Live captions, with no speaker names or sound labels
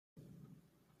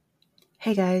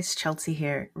Hey guys, Chelsea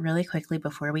here. Really quickly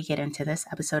before we get into this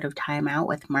episode of Time Out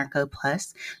with Marco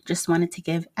Plus, just wanted to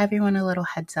give everyone a little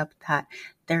heads up that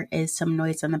there is some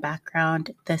noise in the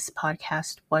background. This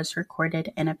podcast was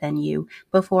recorded in a venue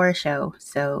before a show,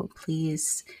 so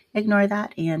please ignore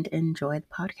that and enjoy the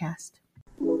podcast.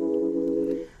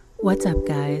 What's up,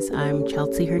 guys? I'm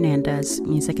Chelsea Hernandez,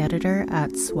 music editor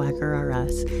at Swagger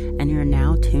RS, and you're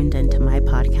now tuned into my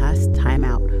podcast, Time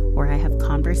Out, where I have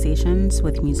conversations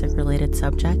with music-related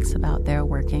subjects about their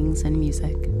workings in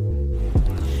music.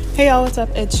 Hey y'all, what's up?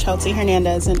 It's Chelsea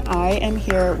Hernandez, and I am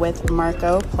here with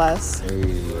Marco Plus.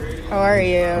 Hey. How are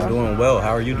you? I'm doing well. How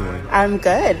are you doing? I'm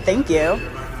good, thank you.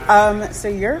 So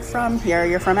you're from here,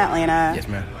 you're from Atlanta. Yes,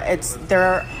 ma'am.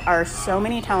 There are so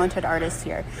many talented artists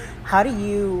here. How do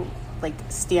you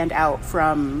stand out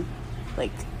from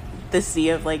the sea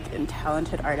of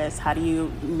talented artists? How do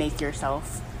you make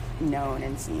yourself known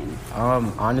and seen?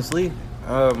 Honestly,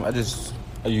 I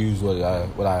use what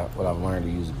I've learned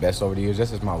to use best over the years.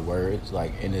 That's just my words.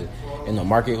 Like in the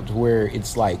market where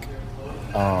it's the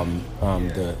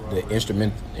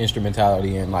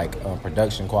instrumentality and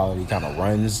production quality kind of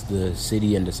runs the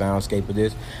city and the soundscape of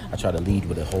this. I try to lead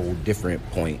with a whole different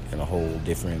point and a whole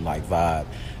different vibe,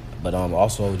 but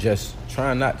also just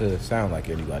trying not to sound like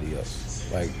anybody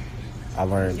else. I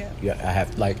learned,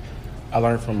 I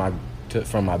learned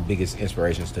from my biggest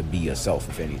inspirations to be yourself,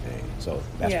 if anything. So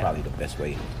that's probably the best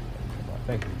way.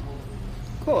 Thank you.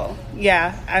 Cool.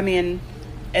 Yeah, I mean,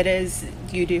 it is.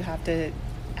 You do have to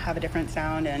have a different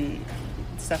sound and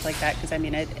stuff like that, because I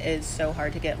mean it is so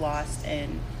hard to get lost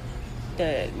in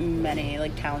the many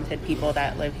talented people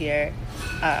that live here,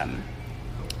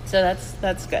 so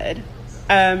that's good.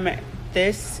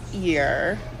 This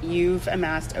year you've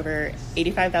amassed over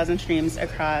 85,000 streams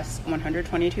across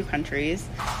 122 countries.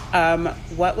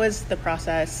 What was the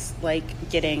process like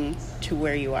getting to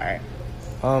where you are?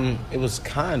 It was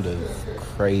kind of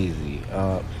crazy.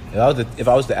 If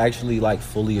I was to actually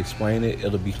fully explain it,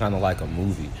 it'll be kind of like a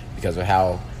movie because of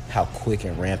how quick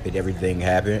and rampant everything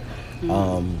happened.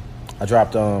 Mm-hmm. I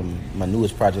dropped my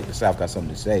newest project, The South Got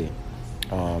Something to Say,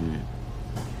 on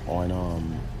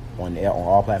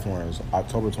all platforms,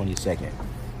 October 22nd,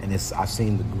 and I've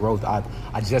seen the growth. I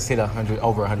just hit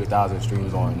over 100,000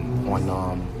 streams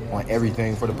on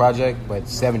everything for the project, but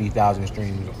 70,000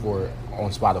 streams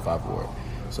on Spotify for it.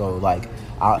 So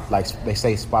they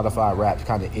say Spotify rap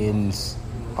kind of ends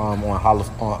on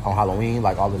Halloween.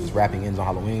 All of this rapping ends on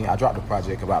Halloween. I dropped the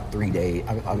project about 3 days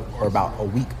or about a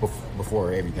week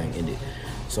before everything ended.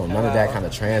 So none of that kind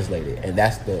of translated, and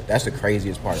that's the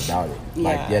craziest part about it.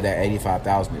 That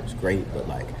 85,000 was great, but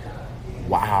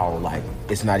wow,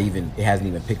 it hasn't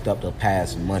even picked up the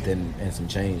past month and some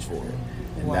change for it,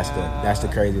 and wow. that's the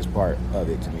craziest part of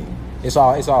it to me. It's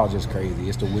all just crazy.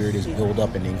 It's the weirdest build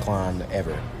up and incline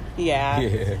ever.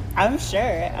 Yeah. I'm sure.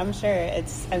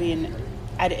 It's. I mean,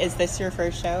 is this your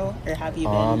first show, or have you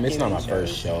been? It's not my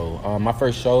first show. My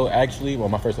first show actually,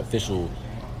 my first official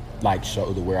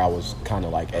show to where I was kind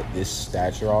of at this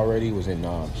stature already was in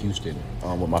Houston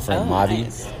with my friend Mavi.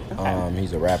 Nice. Okay.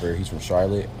 He's a rapper. He's from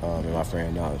Charlotte. And my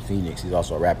friend Phoenix, he's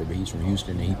also a rapper, but he's from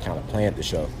Houston, and he kind of planned the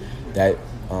show. That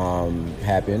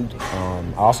happened.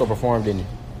 I also performed in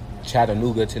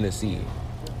Chattanooga, Tennessee,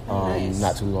 nice.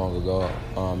 Not too long ago,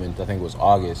 and I think it was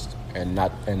August. And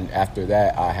after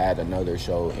that, I had another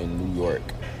show in New York.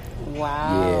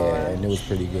 Wow. Yeah, and it was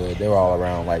pretty good. They were all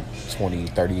around 20,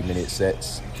 30-minute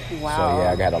sets. Wow. So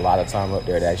yeah, I got a lot of time up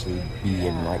there to actually be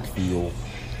in feel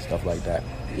stuff like that.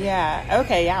 Yeah.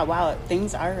 Okay. Yeah. Wow.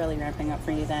 Things are really ramping up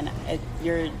for you then.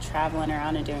 You're traveling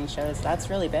around and doing shows. That's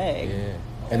really big. Yeah.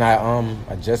 And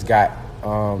I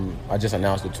just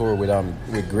announced a tour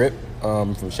with Grip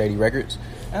from Shady Records.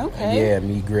 Okay. Yeah,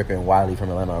 me, Grip, and Wiley from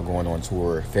Atlanta are going on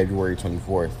tour February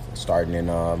 24th, starting in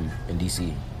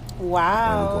DC.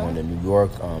 Wow. And we're going to New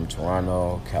York,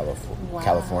 Toronto,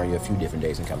 California, a few different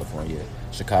days in California,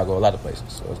 Chicago, a lot of places.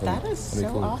 So that is so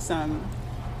cool. awesome.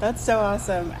 That's so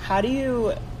awesome. How do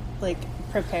you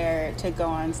prepare to go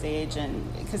on stage?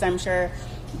 And because I'm sure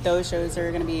those shows are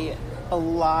going to be a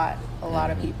lot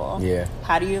of people. Yeah.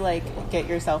 How do you get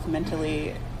yourself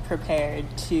mentally prepared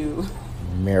to?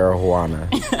 Marijuana.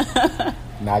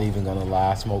 Not even gonna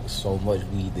lie, I smoke so much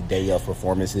weed the day of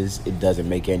performances, it doesn't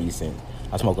make any sense.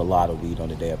 I smoke a lot of weed on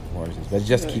the day of performances, but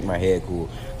just keep my head cool,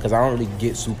 because I don't really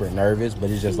get super nervous, but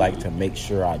it's just to make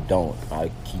sure I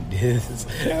keep this.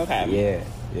 Okay.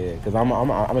 Yeah, because I'm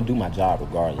gonna do my job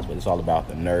regardless, but it's all about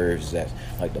the nerves, that's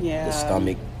the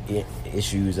stomach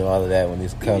issues and all of that when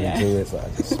it's coming to it. So I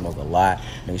just smoke a lot,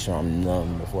 make sure I'm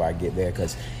numb before I get there,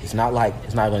 because it's not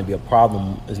going to be a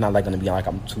problem. It's not going to be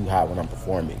I'm too high when I'm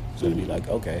performing. It's going to be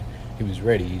okay,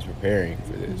 ready. He's preparing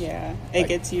for this. Yeah, it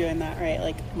gets you in that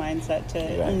mindset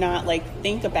to not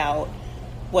think about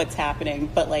what's happening,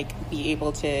 but be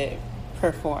able to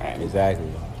perform. Exactly.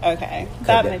 Okay.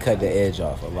 Cut the edge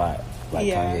off a lot,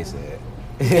 Kanye said.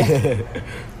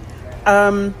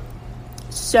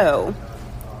 So,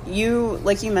 you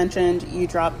mentioned, you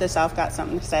dropped The South Got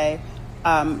Something to Say,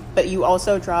 but you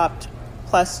also dropped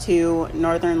 +2,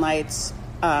 Northern Lights,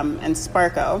 and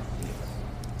Sparko.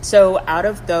 So, out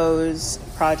of those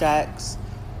projects,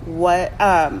 what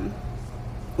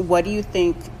do you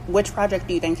think? Which project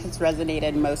do you think has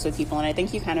resonated most with people? And I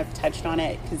think you kind of touched on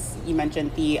it because you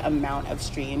mentioned the amount of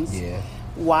streams. Yeah.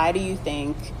 Why do you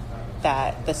think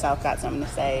that The South Got Something to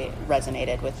Say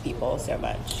resonated with people so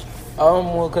much?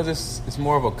 Well, because it's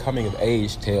more of a coming of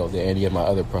age tale than any of my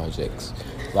other projects.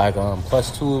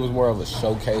 +2 was more of a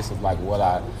showcase of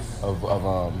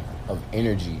of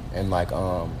energy and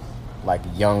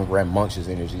young rambunctious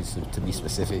energy to be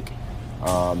specific.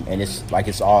 And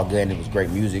it's all good and it was great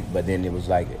music, but then it was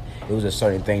a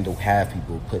certain thing to have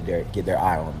people get their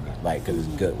eye on me, because it's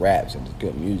good raps and it's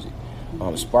good music.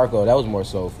 Sparko, that was more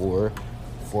so for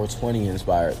 420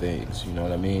 inspired things, you know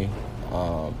what I mean?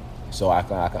 So I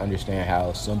can understand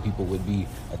how some people would be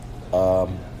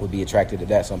attracted to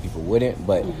that, some people wouldn't.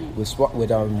 But with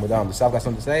The South Got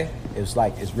Something to Say, it's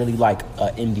really like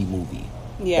an indie movie.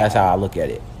 Yeah, that's how I look at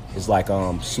it. It's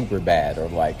Super Bad or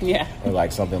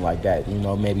something like that.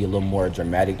 Maybe a little more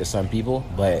dramatic to some people,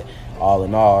 but all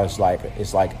in all, it's like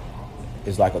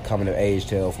a coming of age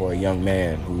tale for a young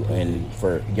man and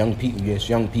for young people. Yes,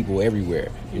 young people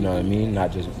everywhere. You know what I mean?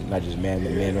 Not just men,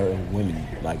 but men or women.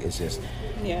 It's just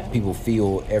people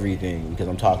feel everything because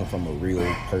I'm talking from a real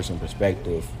person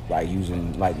perspective.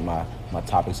 Using my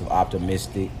topics of my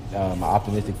optimistic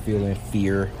feeling,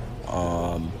 fear.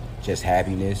 Just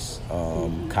happiness,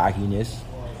 cockiness,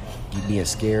 being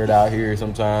scared out here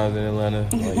sometimes in Atlanta.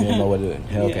 You don't know what the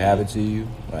hell can happen to you.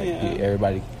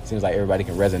 Everybody seems like everybody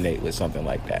can resonate with something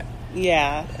like that.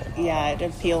 Yeah, it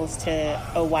appeals to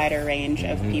a wider range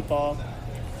of people.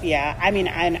 Yeah, I mean,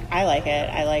 I like it.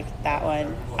 I like that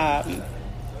one.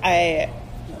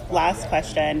 Last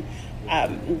question.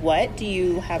 What do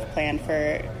you have planned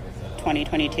for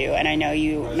 2022? And I know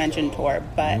you mentioned tour,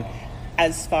 but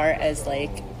as far as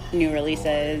new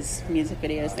releases, music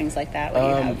videos, things like that, what do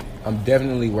you have? I'm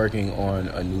definitely working on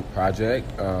a new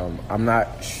project. I'm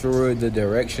not sure the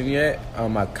direction yet.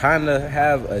 I kind of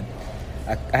have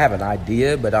I have an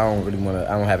idea, but I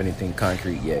don't have anything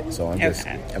concrete yet. So I'm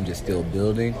just still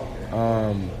building.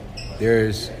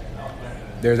 There's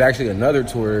actually another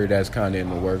tour that's kind of in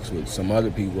the works with some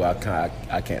other people.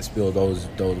 I can't spill those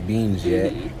beans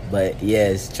yet, but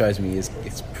yes, trust me,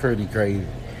 it's pretty crazy.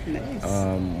 Nice.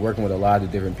 Working with a lot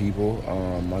of different people.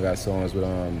 I got songs with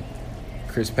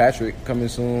Chris Patrick coming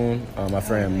soon. My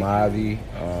friend Mavi.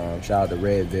 Shout out to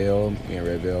Red Veil. Me and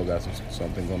Red Veil got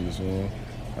something coming soon.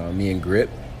 Me and Grip.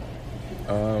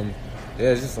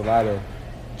 It's just a lot of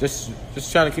just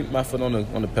trying to keep my foot on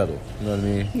the pedal. You know what I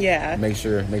mean? Yeah. Make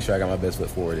sure I got my best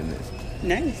foot forward in this.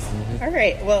 Nice. All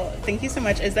right. Well, thank you so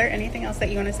much. Is there anything else that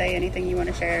you want to say? Anything you want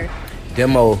to share?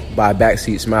 Demo by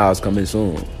Backseat Smiles coming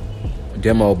soon. The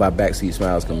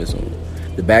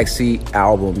Backseat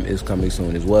album is coming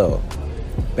soon as well.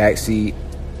 Backseat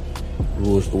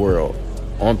rules the world.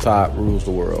 On Top rules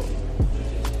the world.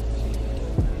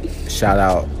 Shout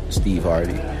out Steve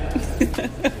Harvey.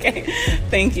 Okay.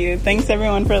 Thank you. Thanks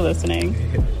everyone for listening.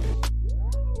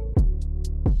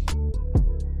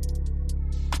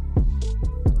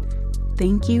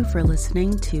 Thank you for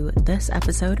listening to this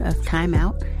episode of Time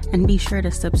Out, and be sure to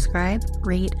subscribe,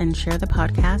 rate, and share the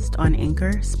podcast on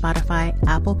Anchor, Spotify,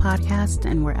 Apple Podcasts,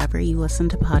 and wherever you listen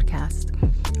to podcasts.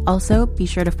 Also, be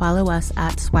sure to follow us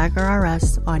at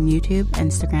SwaggerRS on YouTube,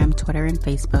 Instagram, Twitter, and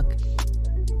Facebook.